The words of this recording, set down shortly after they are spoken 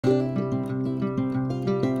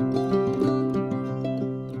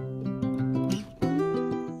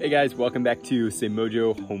guys, welcome back to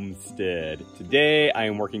Semojo Homestead. Today I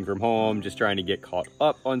am working from home, just trying to get caught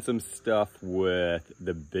up on some stuff with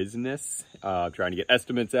the business, trying to get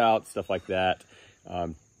estimates out, stuff like that.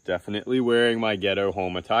 Definitely wearing my ghetto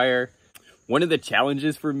home attire. One of the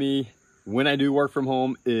challenges for me when I do work from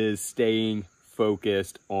home is staying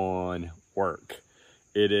focused on work.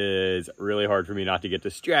 It is really hard for me not to get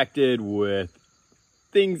distracted with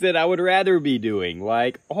things that I would rather be doing,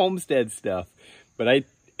 like homestead stuff. But I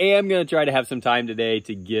am going to try to have some time today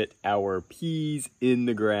to get our peas in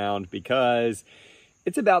the ground because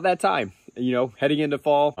it's about that time, you know, heading into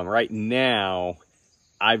fall. Right now,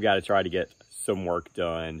 I've got to try to get some work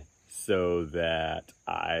done so that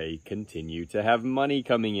I continue to have money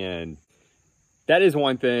coming in. That is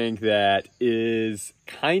one thing that is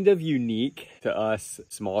kind of unique to us,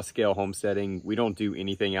 small scale homesteading. We don't do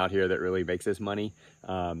anything out here that really makes us money.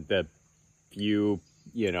 The few,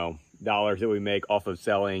 dollars that we make off of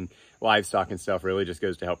selling livestock and stuff really just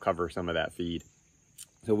goes to help cover some of that feed.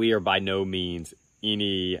 So we are by no means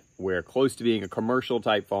anywhere close to being a commercial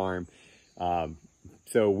type farm.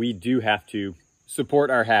 So we do have to support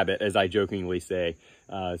our habit, as I jokingly say.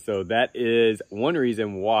 So that is one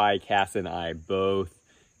reason why Cass and I both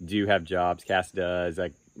do have jobs. Cass does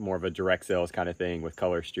like more of a direct sales kind of thing with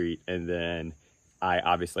Color Street, and then I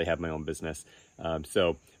obviously have my own business.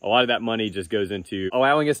 So a lot of that money just goes into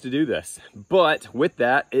allowing us to do this. But with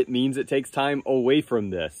that, it means it takes time away from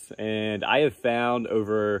this. And I have found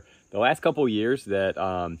over the last couple of years that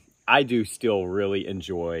I do still really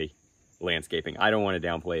enjoy landscaping. I don't want to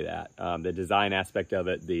downplay that. The design aspect of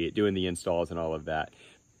it, doing the installs and all of that.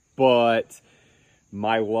 But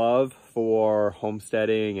my love for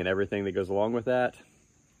homesteading and everything that goes along with that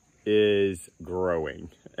is growing.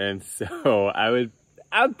 And so I would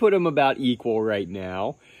put them about equal right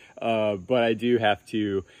now. But I do have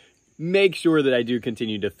to make sure that I do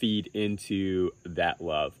continue to feed into that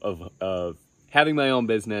love of having my own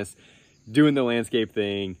business, doing the landscape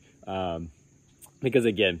thing. Because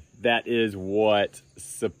again, that is what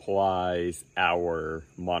supplies our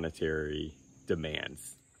monetary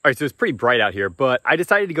demands. All right, so it's pretty bright out here, but I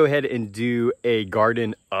decided to go ahead and do a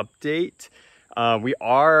garden update. We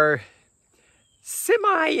are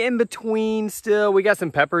semi in between still. We got some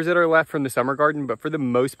peppers that are left from the summer garden, but for the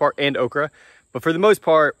most part, and okra, but for the most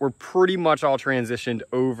part, we're pretty much all transitioned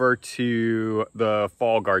over to the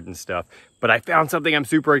fall garden stuff. But I found something I'm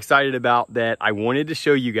super excited about that I wanted to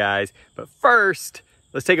show you guys. But first,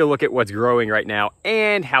 let's take a look at what's growing right now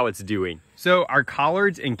and how it's doing. So our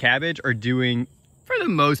collards and cabbage are doing, for the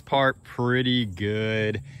most part, pretty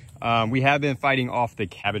good. We have been fighting off the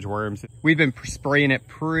cabbage worms. We've been spraying it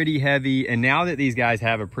pretty heavy, and now that these guys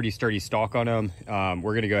have a pretty sturdy stalk on them,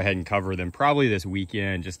 we're gonna go ahead and cover them probably this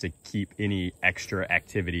weekend just to keep any extra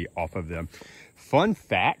activity off of them. Fun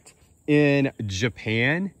fact, in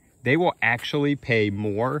Japan, they will actually pay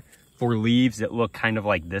more for leaves that look kind of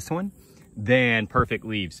like this one than perfect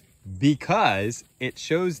leaves, because it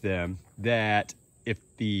shows them that if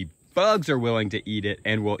the bugs are willing to eat it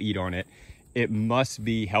and will eat on it, it must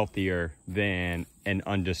be healthier than an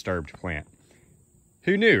undisturbed plant.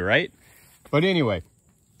 Who knew, right? But anyway,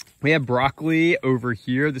 we have broccoli over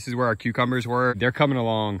here. This is where our cucumbers were. They're coming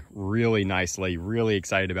along really nicely. Really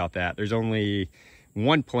excited about that. There's only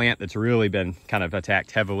one plant that's really been kind of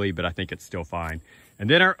attacked heavily, but I think it's still fine. And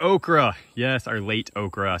then our okra. Yes, our late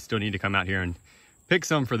okra. Still need to come out here and pick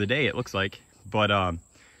some for the day, it looks like. But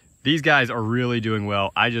these guys are really doing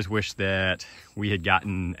well. I just wish that we had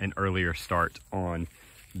gotten an earlier start on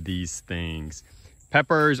these things.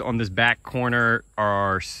 Peppers on this back corner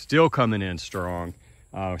are still coming in strong.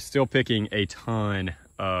 Still picking a ton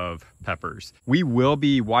of peppers. We will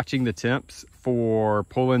be watching the temps for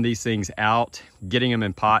pulling these things out, getting them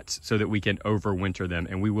in pots so that we can overwinter them.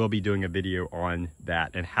 And we will be doing a video on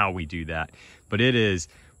that and how we do that. But it is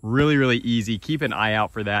really, really easy. Keep an eye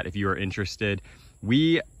out for that if you are interested.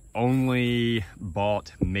 We only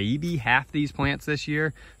bought maybe half these plants this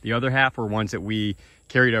year. The other half were ones that we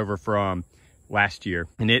carried over from last year.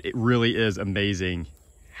 And it really is amazing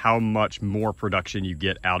how much more production you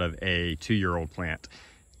get out of a 2-year-old plant.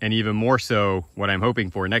 And even more so, what I'm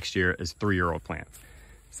hoping for next year is 3-year-old plants.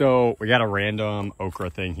 So we got a random okra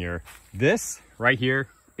thing here. This right here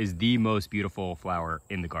is the most beautiful flower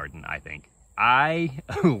in the garden, I think. I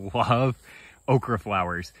love okra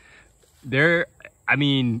flowers. They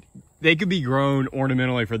could be grown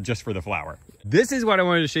ornamentally just for the flower. This is what I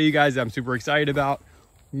wanted to show you guys that I'm super excited about.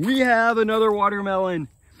 We have another watermelon.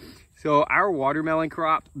 So our watermelon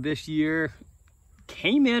crop this year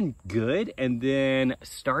came in good and then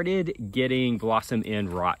started getting blossom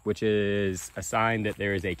end rot, which is a sign that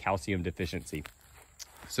there is a calcium deficiency.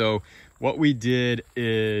 So what we did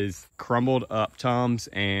is crumbled up Tums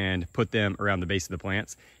and put them around the base of the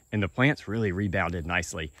plants, and the plants really rebounded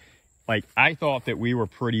nicely. Like, I thought that we were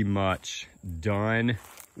pretty much done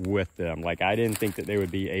with them. Like, I didn't think that they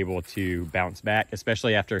would be able to bounce back,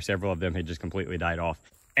 especially after several of them had just completely died off.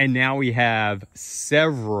 And now we have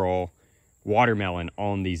several watermelon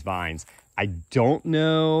on these vines. I don't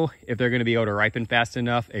know if they're going to be able to ripen fast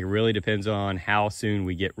enough. It really depends on how soon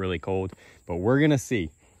we get really cold, but we're going to see.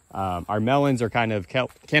 Our melons are kind of,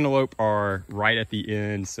 cantaloupe are right at the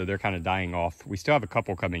end, so they're kind of dying off. We still have a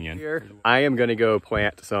couple coming in. Here, I am going to go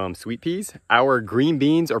plant some sweet peas. Our green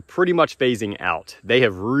beans are pretty much phasing out. They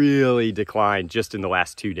have really declined just in the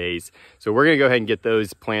last 2 days. So we're going to go ahead and get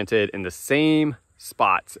those planted in the same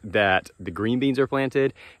spots that the green beans are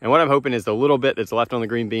planted. And what I'm hoping is the little bit that's left on the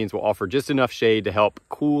green beans will offer just enough shade to help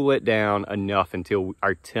cool it down enough until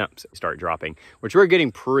our temps start dropping, which we're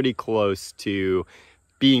getting pretty close to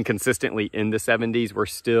being consistently in the 70s. We're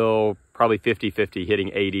still probably 50-50,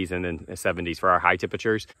 hitting 80s and then 70s for our high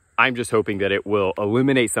temperatures. I'm just hoping that it will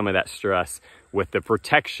eliminate some of that stress with the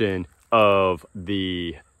protection of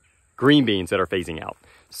the green beans that are phasing out.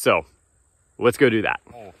 So let's go do that.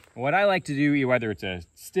 What I like to do, whether it's a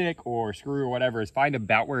stick or screw or whatever, is find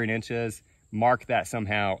about where an inch is, mark that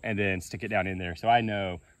somehow, and then stick it down in there so I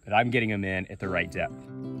know that I'm getting them in at the right depth.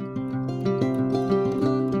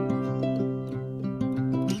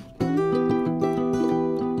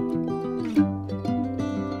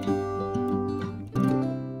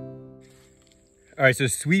 All right, so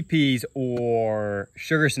sweet peas or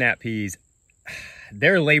sugar snap peas,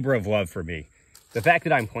 they're a labor of love for me. The fact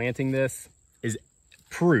that I'm planting this is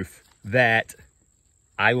proof that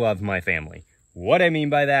I love my family. What I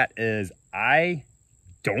mean by that is I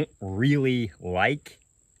don't really like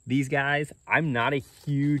these guys. I'm not a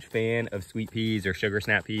huge fan of sweet peas or sugar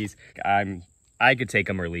snap peas. I could take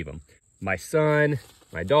them or leave them. My son,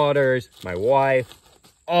 my daughters, my wife,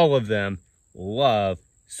 all of them love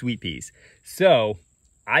sweet peas. So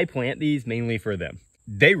I plant these mainly for them.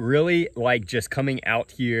 They really like just coming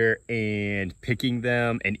out here and picking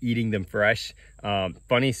them and eating them fresh.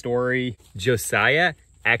 Funny story, Josiah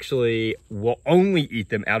actually will only eat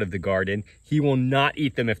them out of the garden. He will not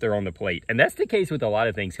eat them if they're on the plate. And that's the case with a lot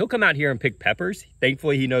of things. He'll come out here and pick peppers.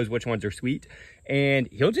 Thankfully, he knows which ones are sweet, and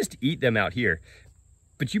he'll just eat them out here.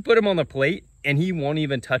 But you put them on the plate and he won't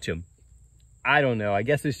even touch them. I don't know. I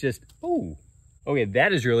guess it's just, oh, okay,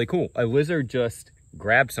 that is really cool. A lizard just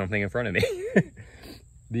grabbed something in front of me.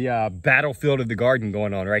 The battlefield of the garden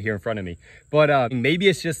going on right here in front of me. But maybe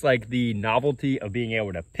it's just like the novelty of being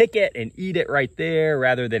able to pick it and eat it right there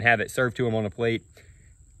rather than have it served to him on a plate.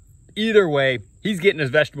 Either way, he's getting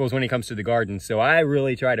his vegetables when he comes to the garden. So I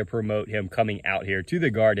really try to promote him coming out here to the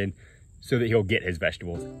garden so that he'll get his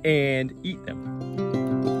vegetables and eat them.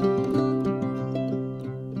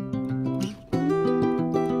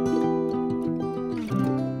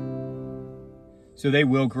 So they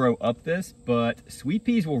will grow up this, but sweet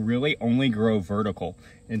peas will really only grow vertical.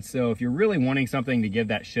 And so if you're really wanting something to give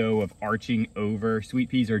that show of arching over, sweet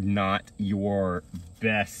peas are not your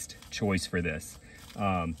best choice for this.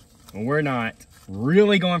 We're not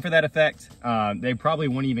really going for that effect. They probably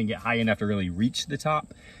won't even get high enough to really reach the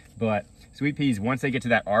top, but sweet peas, once they get to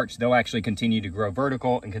that arch, they'll actually continue to grow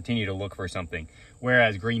vertical and continue to look for something.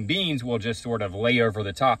 Whereas green beans will just sort of lay over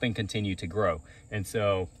the top and continue to grow. And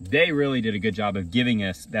so they really did a good job of giving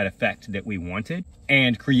us that effect that we wanted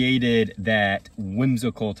and created that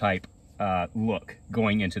whimsical type look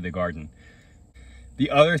going into the garden.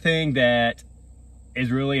 The other thing that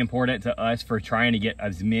is really important to us for trying to get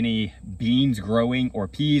as many beans growing or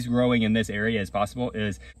peas growing in this area as possible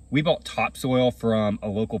is we bought topsoil from a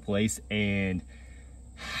local place, and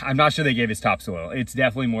I'm not sure they gave us topsoil. It's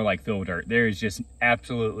definitely more like fill dirt. There is just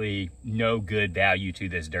absolutely no good value to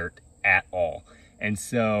this dirt at all. And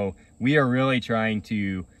so we are really trying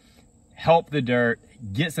to help the dirt,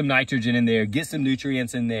 get some nitrogen in there, get some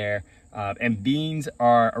nutrients in there. And beans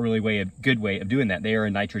are a really good way of doing that. They are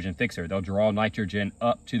a nitrogen fixer. They'll draw nitrogen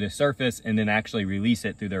up to the surface and then actually release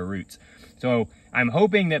it through their roots. So I'm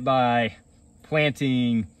hoping that by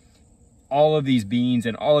planting all of these beans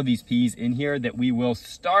and all of these peas in here that we will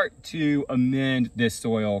start to amend this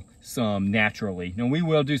soil some naturally. Now we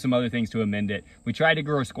will do some other things to amend it. We tried to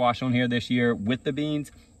grow squash on here this year with the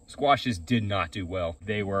beans. Squashes did not do well.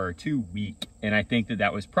 They were too weak. And I think that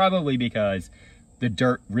that was probably because the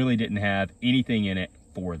dirt really didn't have anything in it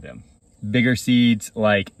for them. Bigger seeds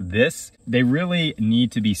like this, they really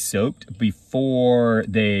need to be soaked before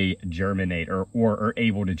they germinate or are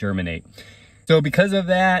able to germinate. So because of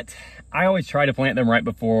that, I always try to plant them right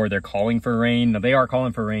before they're calling for rain. Now they are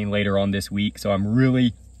calling for rain later on this week, so I'm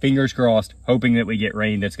really, fingers crossed, hoping that we get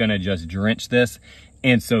rain that's gonna just drench this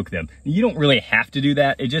and soak them. You don't really have to do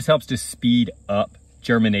that. It just helps to speed up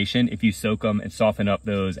germination if you soak them and soften up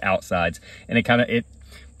those outsides. And it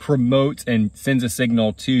promotes and sends a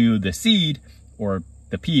signal to the seed, or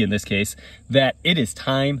the pea in this case, that it is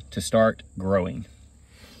time to start growing.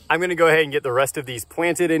 I'm gonna go ahead and get the rest of these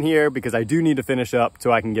planted in here because I do need to finish up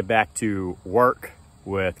so I can get back to work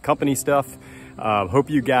with company stuff. Hope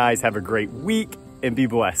you guys have a great week and be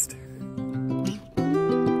blessed.